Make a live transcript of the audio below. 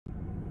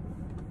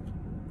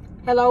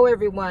Hello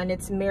everyone,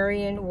 it's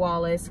Marion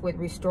Wallace with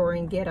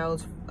Restoring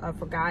Ghettos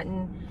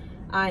Forgotten.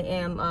 I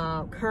am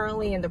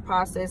currently in the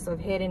process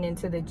of heading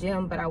into the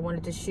gym, but I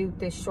wanted to shoot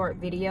this short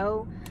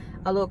video,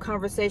 a little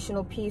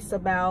conversational piece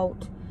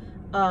about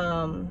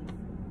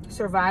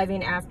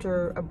surviving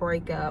after a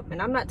breakup. And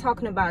I'm not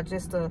talking about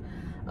just a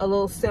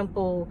little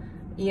simple,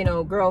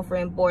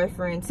 girlfriend,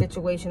 boyfriend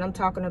situation. I'm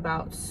talking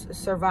about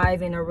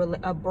surviving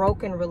a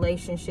broken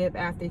relationship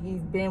after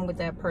you've been with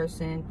that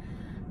person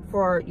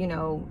for,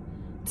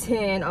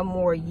 10 or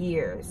more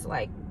years.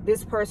 Like,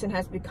 this person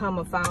has become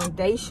a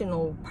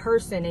foundational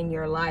person in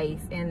your life,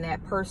 and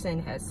that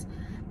person has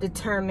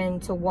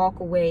determined to walk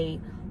away,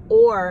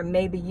 or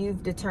maybe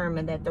you've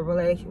determined that the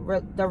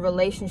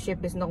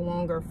relationship is no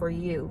longer for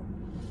you.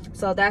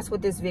 So that's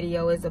what this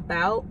video is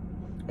about.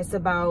 It's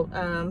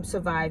about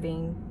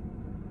surviving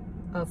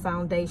a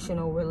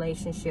foundational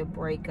relationship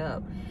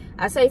breakup.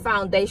 I say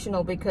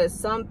foundational because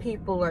some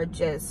people are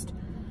just,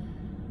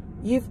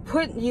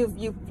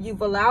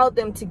 you've allowed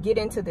them to get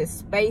into this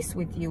space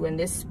with you, and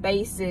this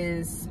space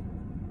is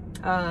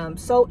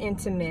so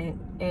intimate,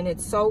 and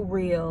it's so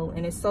real,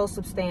 and it's so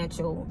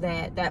substantial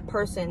that that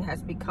person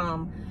has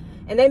become,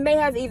 and they may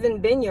have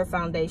even been your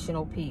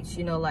foundational piece.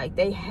 Like,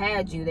 they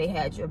had you, they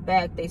had your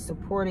back, they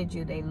supported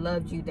you, they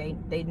loved you,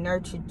 they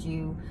nurtured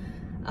you,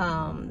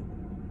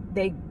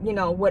 they,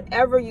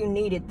 whatever you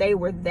needed, they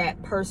were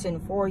that person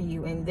for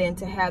you. And then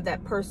to have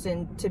that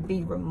person to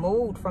be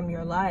removed from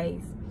your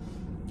life,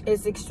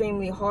 it's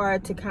extremely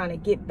hard to kind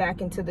of get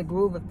back into the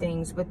groove of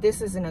things. But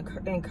this is an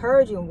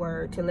encouraging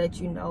word to let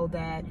you know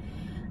that,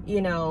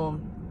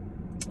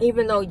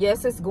 even though,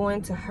 yes, it's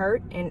going to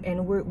hurt,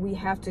 and we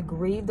have to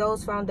grieve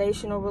those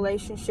foundational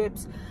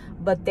relationships,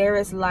 but there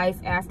is life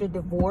after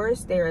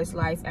divorce, there is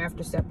life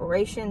after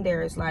separation,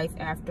 there is life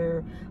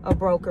after a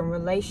broken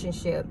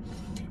relationship.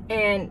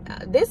 And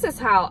this is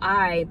how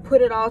I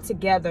put it all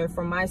together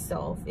for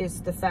myself,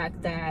 is the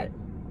fact that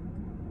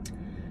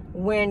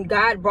when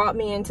God brought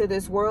me into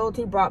this world,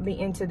 he brought me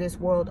into this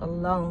world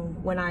alone.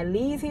 When I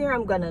leave here,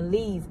 I'm going to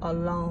leave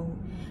alone.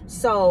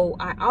 So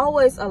I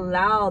always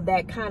allow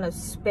that kind of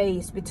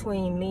space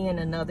between me and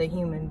another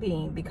human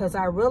being, because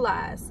I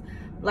realize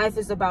life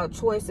is about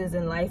choices,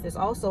 and life is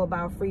also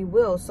about free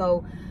will.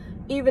 So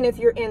even if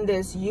you're in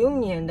this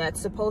union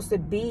that's supposed to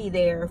be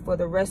there for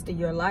the rest of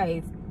your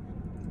life,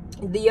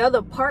 the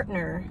other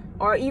partner,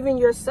 or even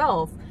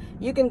yourself,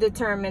 you can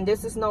determine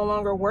this is no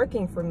longer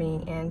working for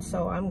me, and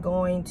so I'm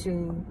going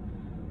to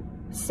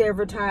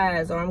sever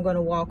ties, or I'm going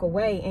to walk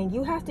away. And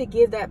you have to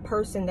give that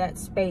person that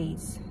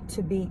space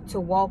to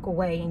walk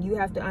away, and you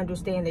have to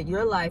understand that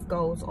your life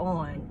goes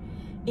on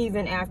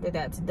even after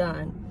that's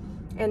done.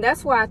 And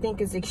that's why I think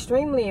it's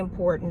extremely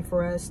important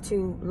for us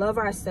to love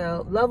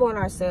on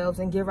ourselves,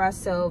 and give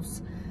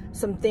ourselves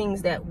some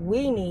things that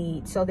we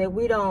need, so that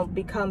we don't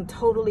become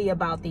totally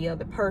about the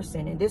other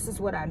person. And this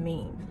is what I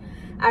mean.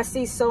 I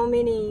see so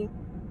many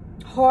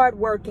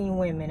hardworking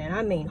women, and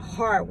I mean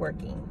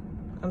hardworking.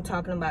 I'm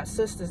talking about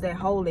sisters that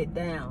hold it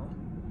down,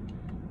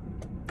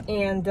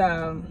 and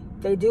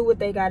they do what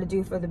they got to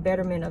do for the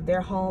betterment of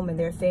their home and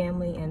their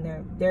family and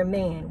their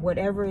man,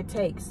 whatever it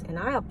takes. And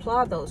I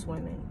applaud those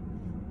women.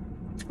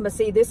 But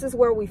see, this is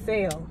where we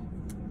fail.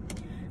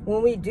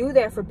 When we do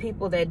that for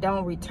people that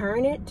don't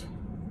return it,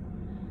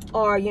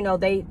 or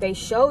they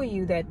show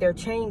you that they're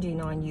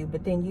changing on you,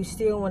 but then you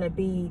still want to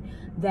be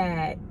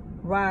that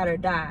ride or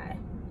die.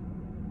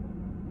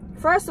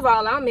 First of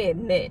all, I'm gonna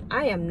admit,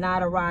 I am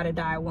not a ride or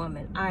die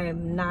woman. I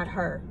am not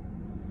her.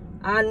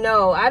 I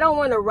know I don't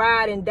want to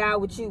ride and die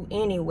with you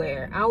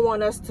anywhere. I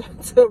want us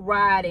to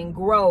ride and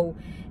grow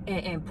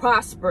and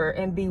prosper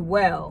and be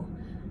well.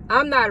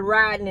 I'm not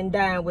riding and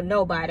dying with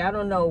nobody. I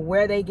don't know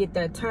where they get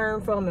that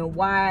term from, and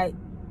why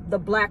the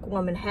black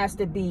woman has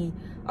to be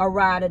a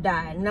ride or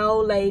die. No,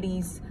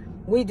 ladies,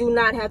 we do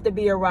not have to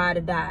be a ride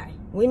or die.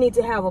 We need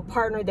to have a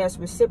partner that's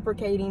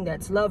reciprocating,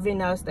 that's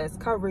loving us, that's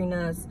covering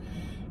us,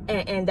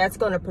 and that's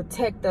going to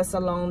protect us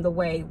along the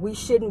way. We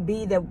shouldn't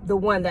be the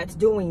one that's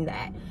doing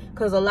that,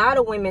 because a lot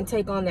of women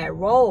take on that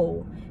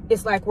role.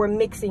 It's like we're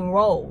mixing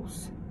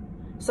roles.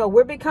 So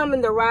we're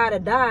becoming the ride or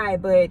die,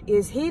 but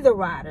is he the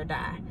ride or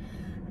die?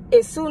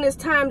 As soon as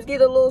times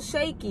get a little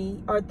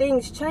shaky or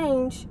things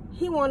change,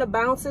 he want to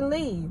bounce and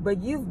leave,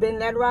 but you've been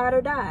that ride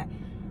or die.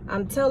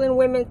 I'm telling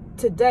women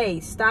today,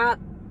 stop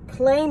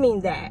claiming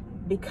that,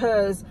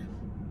 because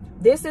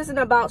this isn't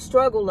about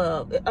struggle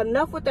love.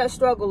 Enough with that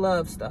struggle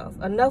love stuff.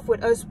 Enough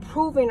with us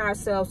proving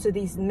ourselves to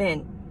these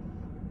men.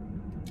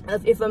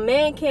 If a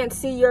man can't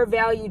see your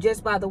value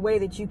just by the way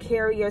that you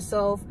carry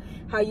yourself,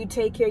 how you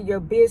take care of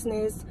your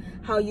business,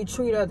 how you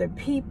treat other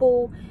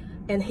people,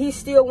 and he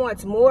still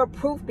wants more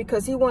proof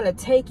because he want to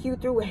take you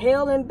through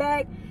hell and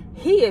back,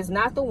 he is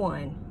not the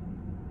one.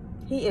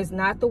 He is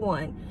not the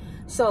one.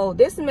 So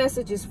this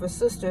message is for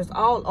sisters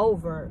all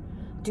over.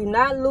 Do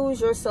not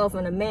lose yourself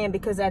in a man,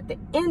 because at the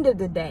end of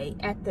the day,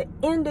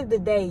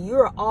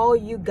 you're all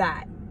you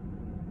got.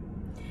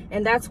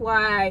 And that's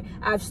why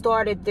I've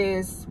started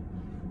this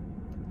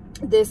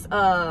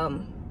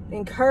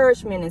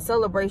encouragement and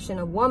celebration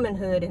of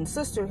womanhood and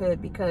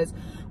sisterhood, because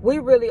we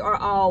really are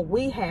all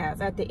we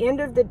have. At the end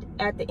of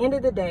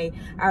the day,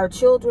 our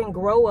children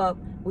grow up,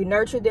 we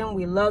nurture them,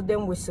 we love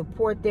them, we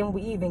support them,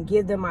 we even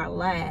give them our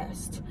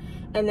last.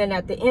 And then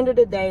at the end of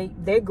the day,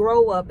 they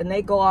grow up and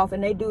they go off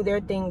and they do their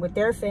thing with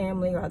their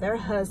family or their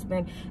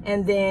husband.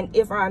 And then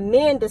if our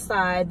men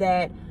decide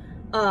that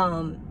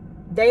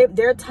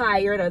they're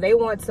tired or they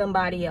want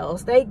somebody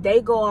else,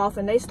 they go off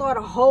and they start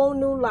a whole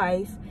new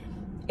life,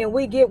 and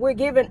we're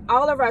giving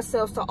all of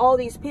ourselves to all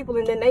these people,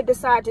 and then they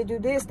decide to do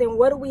this, then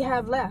what do we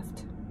have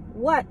left?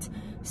 What?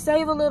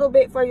 Save a little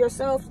bit for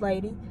yourself,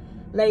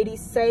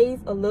 ladies,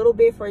 save a little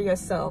bit for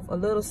yourself. A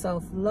little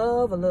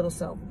self-love, a little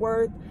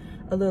self-worth,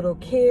 a little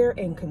care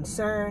and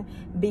concern.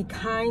 Be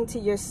kind to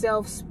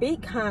yourself,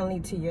 speak kindly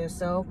to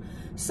yourself.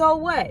 So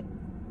what?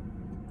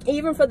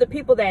 Even for the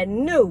people that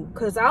knew,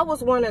 because I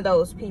was one of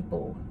those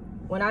people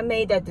when I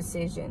made that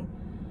decision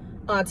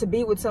to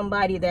be with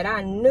somebody that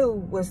I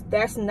knew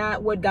that's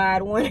not what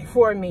God wanted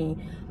for me.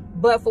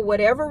 But for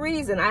whatever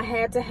reason, I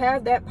had to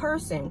have that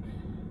person.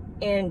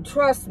 And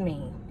trust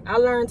me, I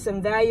learned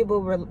some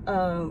valuable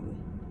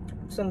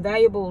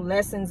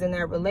lessons in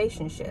that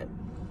relationship.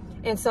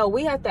 And so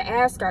we have to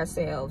ask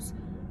ourselves,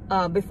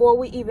 before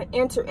we even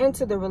enter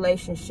into the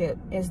relationship,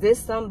 is this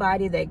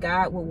somebody that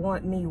God would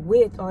want me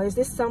with, or is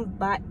this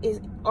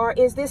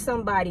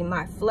somebody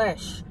my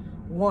flesh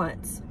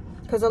wants?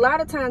 Because a lot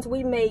of times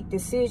we make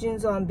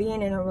decisions on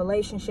being in a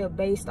relationship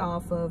based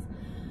off of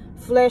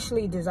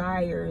fleshly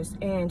desires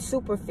and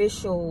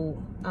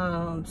superficial,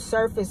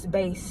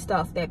 surface-based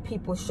stuff that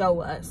people show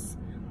us.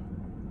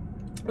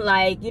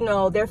 Like, you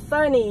know, they're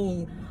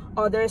funny,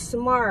 or they're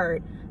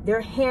smart,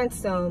 they're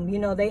handsome, you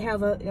know, they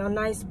have a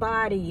nice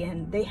body,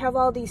 and they have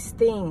all these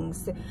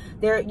things.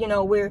 They're, you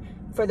know,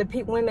 for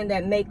the women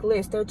that make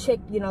lists, they're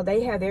you know,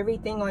 they have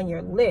everything on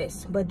your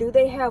list, but do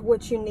they have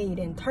what you need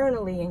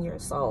internally in your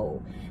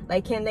soul?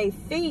 Like, can they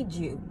feed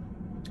you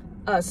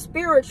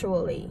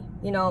spiritually,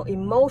 you know,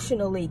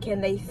 emotionally?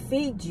 Can they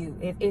feed you?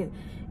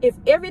 If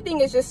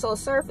everything is just so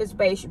surface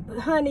based,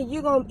 honey,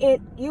 you're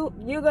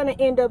gonna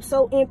end up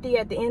so empty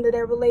at the end of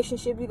that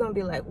relationship. You're gonna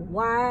be like,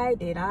 why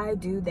did I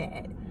do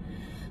that?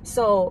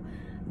 So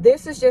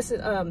this is just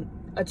a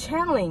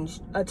challenge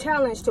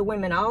to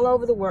women all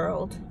over the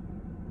world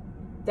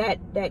that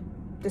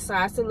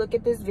decides to look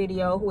at this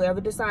video,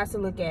 whoever decides to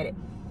look at it.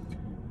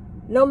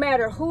 No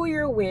matter who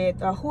you're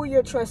with or who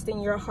you're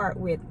trusting your heart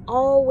with,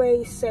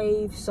 always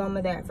save some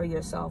of that for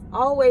yourself.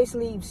 Always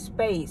leave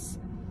space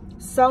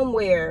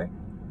somewhere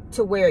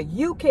to where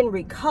you can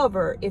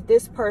recover if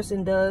this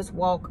person does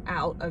walk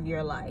out of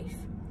your life.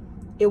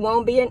 It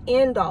won't be an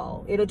end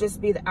all. It'll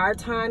just be that our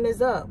time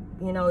is up.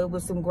 You know, it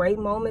was some great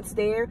moments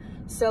there.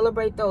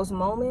 Celebrate those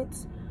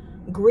moments.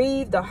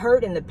 Grieve the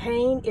hurt and the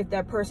pain if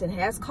that person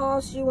has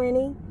caused you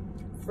any.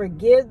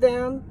 Forgive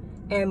them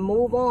and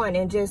move on.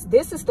 And just,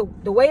 this is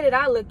the way that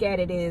I look at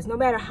it is, no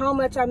matter how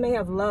much I may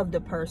have loved a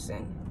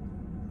person,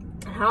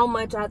 how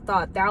much I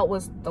thought that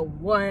was the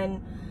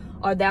one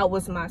or that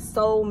was my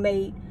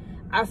soulmate,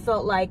 I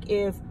felt like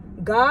if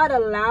God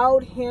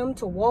allowed him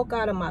to walk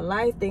out of my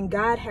life, then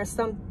God has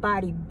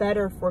somebody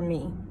better for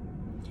me.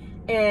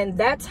 And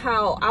that's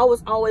how I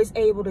was always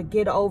able to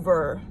get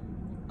over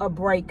a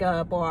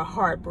breakup or a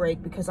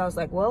heartbreak, because I was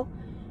like, well,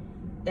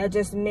 that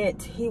just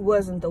meant he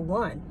wasn't the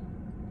one.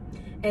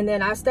 And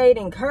then I stayed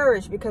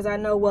encouraged because I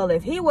know, well,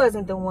 if he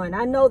wasn't the one,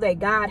 I know that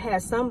God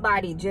has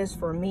somebody just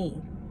for me.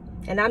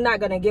 And I'm not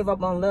going to give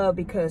up on love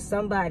because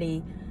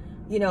somebody,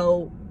 you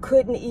know,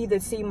 couldn't either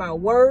see my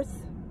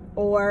worth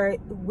or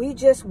we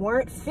just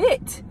weren't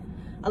fit.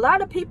 A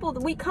lot of people,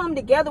 we come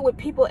together with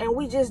people and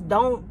we just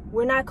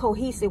we're not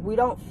cohesive. We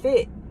don't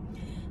fit.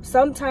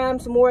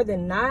 Sometimes more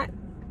than not,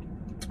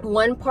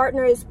 one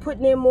partner is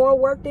putting in more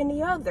work than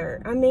the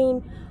other. I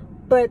mean,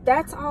 but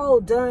that's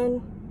all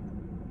done.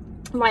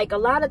 Like, a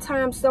lot of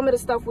times, some of the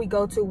stuff we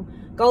go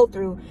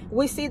through,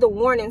 we see the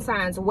warning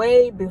signs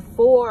way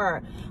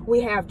before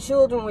we have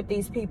children with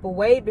these people,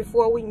 way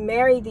before we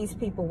marry these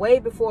people, way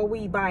before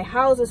we buy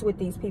houses with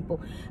these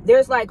people.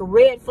 There's like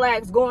red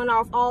flags going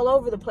off all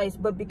over the place.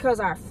 But because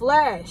our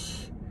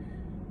flesh,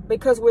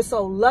 because we're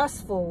so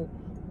lustful,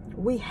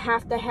 we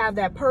have to have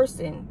that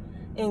person,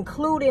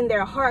 including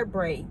their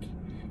heartbreak.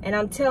 And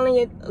I'm telling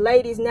you,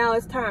 ladies, now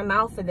it's time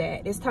out for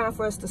that. It's time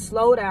for us to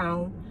slow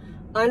down,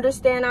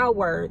 understand our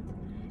worth,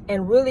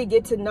 and really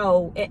get to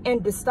know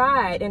and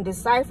decide and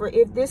decipher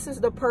if this is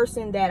the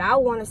person that I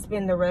want to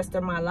spend the rest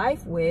of my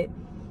life with,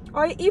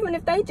 or even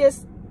if they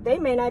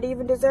may not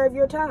even deserve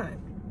your time.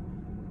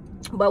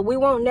 But we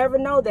won't never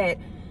know that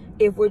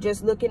if we're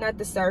just looking at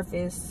the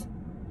surface.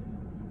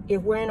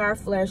 If we're in our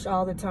flesh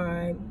all the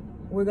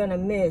time, we're going to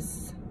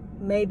miss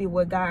maybe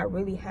what God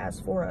really has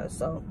for us.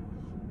 So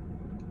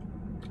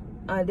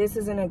this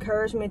is an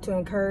encouragement to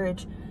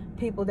encourage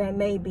people that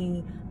may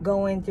be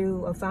going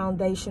through a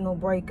foundational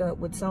breakup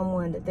with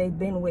someone that they've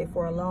been with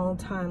for a long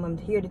time. I'm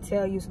here to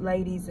tell you,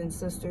 ladies and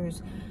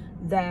sisters,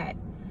 that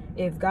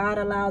if God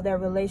allowed that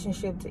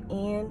relationship to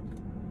end,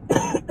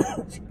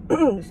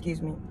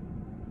 excuse me,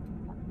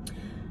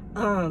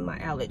 My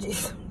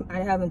allergies. I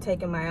haven't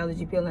taken my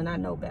allergy pill and I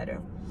know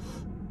better.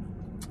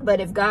 But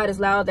if God has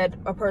allowed that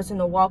a person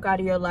to walk out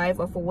of your life,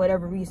 or for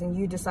whatever reason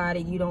you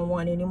decided you don't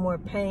want any more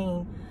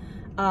pain,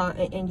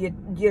 and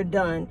you're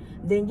done,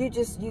 then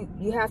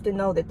you have to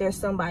know that there's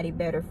somebody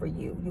better for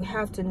you. You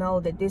have to know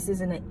that this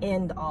isn't an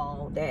end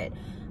all, that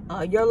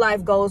your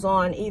life goes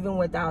on even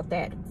without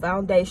that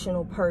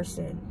foundational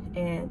person.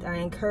 And I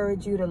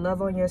encourage you to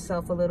love on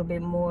yourself a little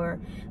bit more,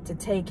 to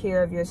take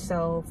care of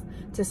yourself,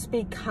 to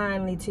speak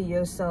kindly to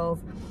yourself,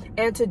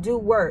 and to do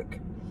work.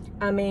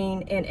 I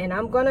mean, and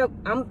I want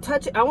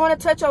to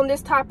touch on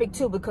this topic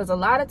too, because a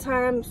lot of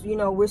times, you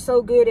know, we're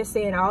so good at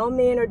saying all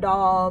men are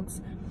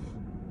dogs.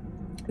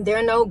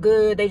 They're no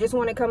good. They just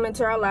want to come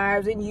into our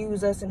lives and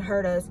use us and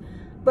hurt us.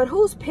 But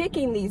who's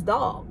picking these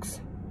dogs?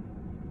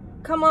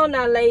 Come on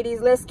now,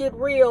 ladies, let's get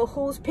real.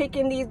 Who's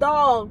picking these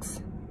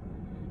dogs?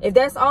 If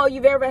that's all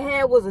you've ever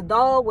had was a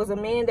dog, was a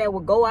man that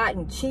would go out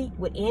and cheat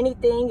with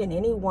anything and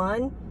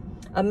anyone,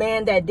 a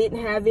man that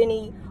didn't have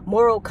any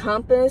moral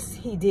compass,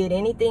 he did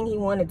anything he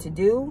wanted to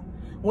do,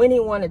 when he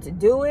wanted to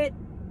do it.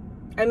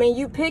 I mean,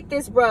 you picked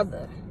this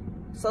brother.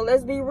 So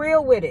let's be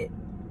real with it.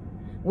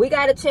 We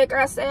got to check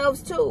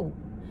ourselves too.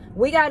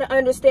 We got to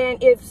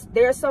understand if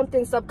there's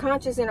something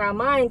subconscious in our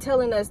mind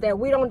telling us that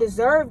we don't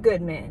deserve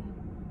good men.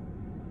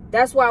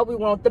 That's why we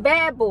want the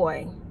bad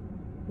boy,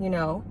 you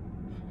know.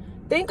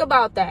 Think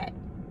about that.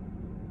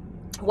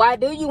 Why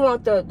do you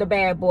want the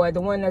bad boy,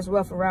 the one that's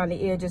rough around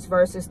the edges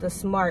versus the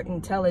smart,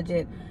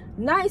 intelligent,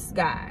 nice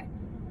guy?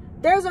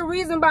 There's a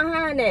reason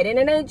behind that, and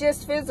it ain't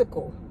just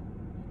physical.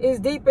 It's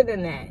deeper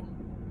than that.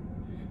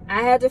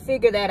 I had to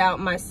figure that out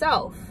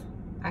myself.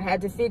 I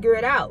had to figure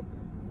it out.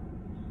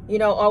 You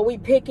know, are we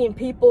picking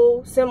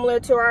people similar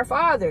to our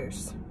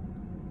fathers?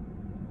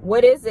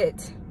 What is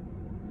it?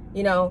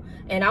 You know,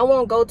 and I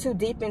won't go too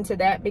deep into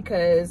that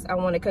because I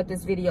want to cut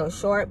this video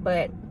short,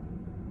 but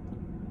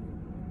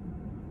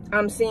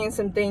I'm seeing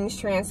some things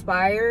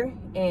transpire,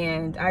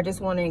 and I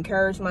just want to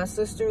encourage my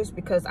sisters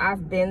because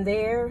I've been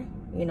there.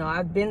 You know,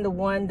 I've been the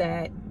one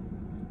that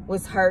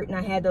was hurt and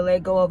I had to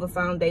let go of a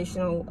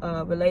foundational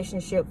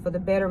relationship for the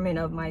betterment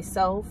of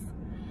myself.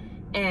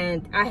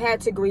 And I had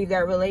to grieve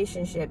that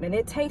relationship, and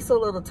it takes a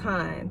little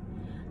time.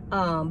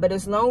 But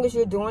as long as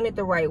you're doing it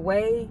the right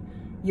way,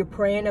 you're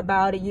praying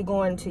about it, you're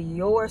going to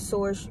your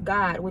source,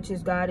 God, which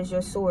is God is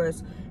your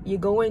source. You're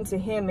going to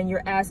him and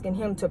you're asking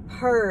him to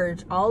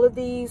purge all of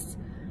these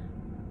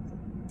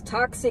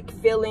toxic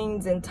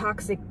feelings and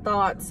toxic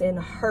thoughts and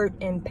hurt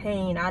and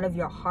pain out of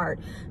your heart,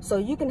 so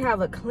you can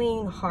have a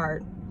clean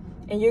heart.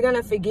 And you're going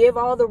to forgive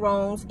all the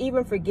wrongs,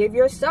 even forgive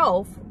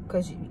yourself,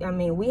 because I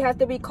mean, we have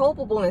to be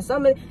culpable in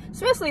some of,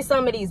 especially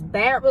some of these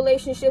bad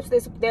relationships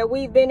that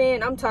we've been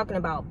in. I'm talking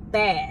about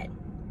bad.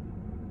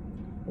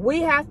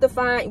 We have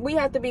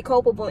to be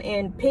culpable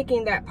in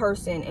picking that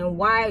person. And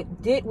why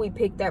did we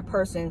pick that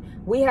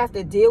person? We have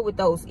to deal with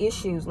those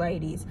issues,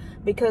 ladies,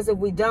 because if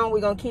we don't,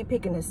 we're going to keep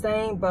picking the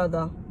same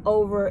brother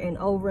over and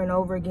over and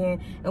over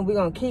again, and we're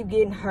going to keep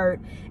getting hurt.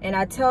 And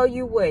I tell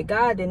you what,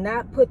 God did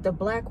not put the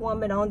black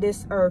woman on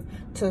this earth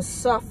to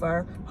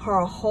suffer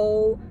her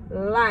whole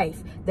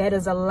life. That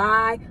is a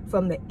lie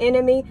from the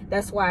enemy.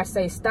 That's why I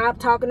say stop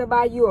talking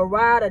about you a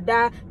ride or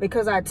die,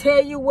 because I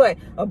tell you what,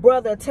 a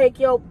brother take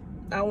your,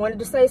 I wanted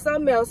to say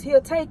something else,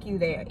 he'll take you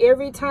there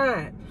every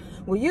time.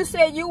 When you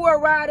say you were a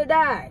ride or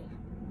die,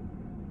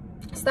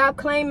 stop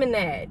claiming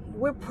that.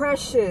 We're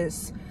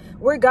precious.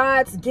 We're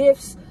God's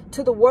gifts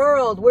to the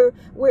world.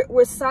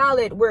 We're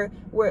solid. We're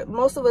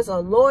most of us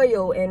are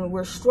loyal, and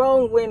we're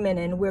strong women,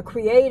 and we're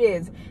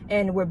creative,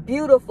 and we're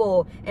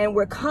beautiful, and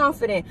we're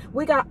confident.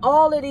 We got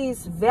all of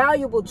these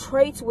valuable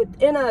traits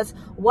within us.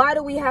 Why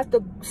do we have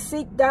to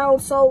seek down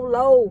so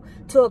low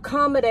to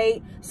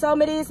accommodate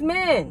some of these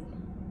men?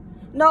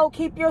 No,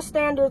 keep your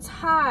standards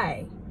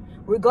high,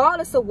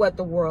 regardless of what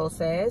the world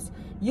says.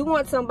 You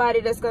want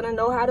somebody that's going to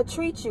know how to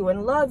treat you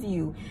and love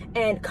you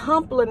and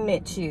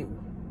compliment you.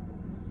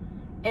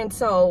 And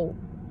so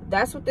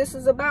that's what this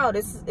is about.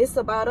 It's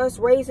about us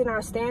raising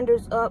our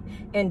standards up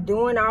and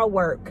doing our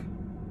work.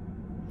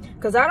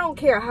 Because I don't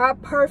care how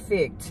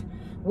perfect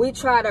we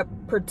try to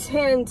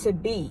pretend to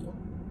be.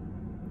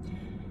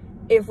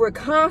 If we're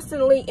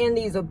constantly in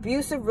these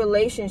abusive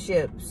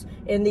relationships,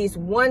 in these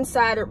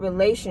one-sided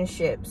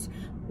relationships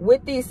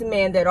with these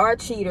men that are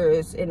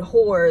cheaters and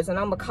whores, and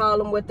I'm gonna call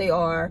them what they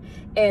are,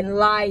 and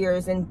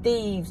liars and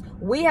thieves,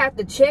 we have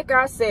to check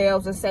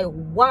ourselves and say,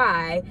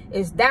 why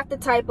is that the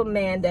type of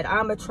man that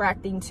I'm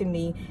attracting to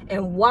me?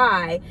 And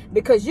why?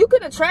 Because you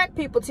can attract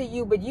people to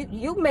you, but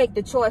you make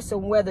the choice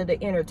of whether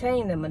to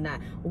entertain them or not.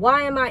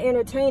 Why am I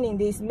entertaining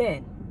these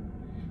men?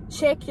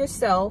 Check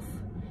yourself,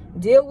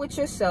 deal with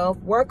yourself,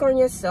 work on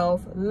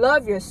yourself,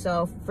 love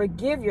yourself,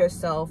 forgive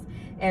yourself,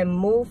 and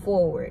move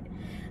forward.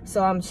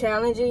 So I'm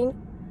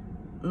challenging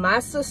my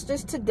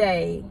sisters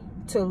today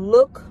to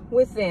look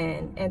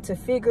within and to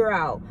figure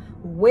out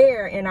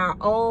where in our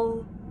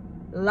own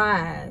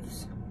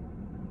lives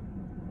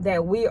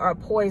that we are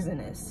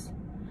poisonous.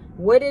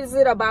 What is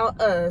it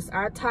about us,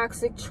 our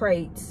toxic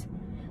traits,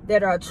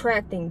 that are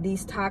attracting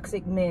these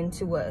toxic men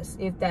to us,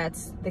 if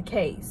that's the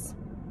case.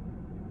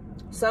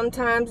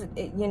 Sometimes,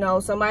 you know,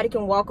 somebody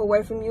can walk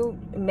away from you.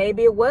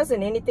 Maybe it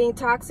wasn't anything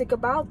toxic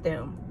about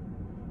them.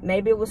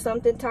 Maybe it was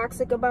something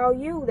toxic about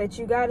you that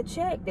you got to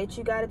check, that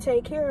you got to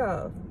take care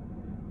of.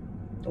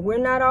 We're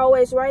not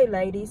always right,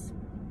 ladies.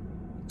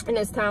 And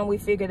it's time we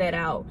figure that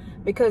out.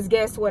 Because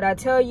guess what? I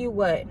tell you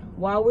what,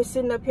 while we're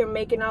sitting up here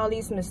making all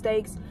these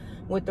mistakes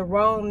with the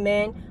wrong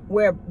men,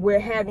 we're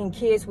having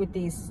kids with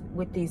these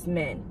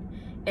men.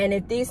 And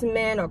if these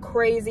men are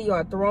crazy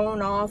or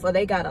thrown off, or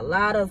they got a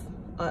lot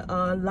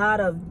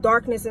of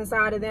darkness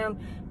inside of them,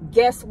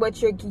 guess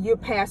what? You're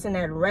passing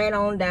that right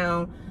on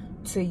down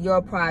to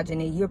your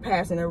progeny. You're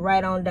passing it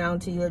right on down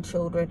to your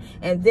children,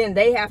 and then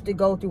they have to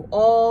go through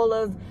all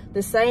of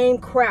the same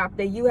crap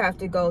that you have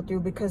to go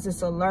through, because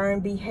it's a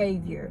learned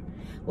behavior.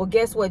 Well,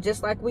 guess what?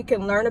 Just like we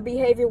can learn a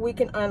behavior, we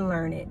can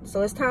unlearn it.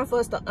 So it's time for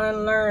us to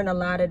unlearn a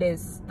lot of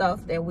this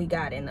stuff that we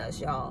got in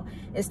us, y'all.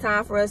 It's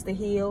time for us to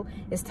heal.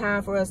 It's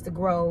time for us to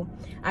grow.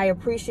 I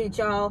appreciate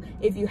y'all.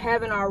 If you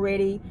haven't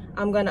already,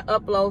 I'm going to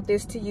upload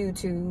this to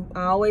YouTube.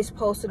 I always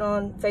post it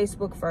on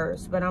Facebook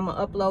first, but I'm going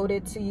to upload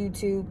it to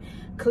YouTube.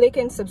 Click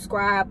and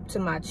subscribe to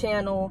my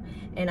channel,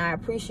 and I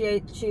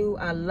appreciate you.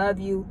 I love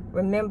you.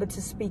 Remember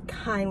to speak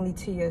kindly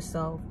to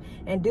yourself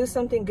and do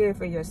something good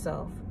for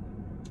yourself.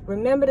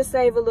 Remember to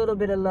save a little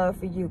bit of love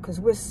for you, because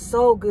we're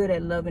so good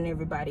at loving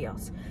everybody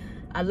else.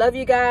 I love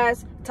you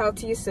guys. Talk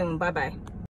to you soon. Bye-bye.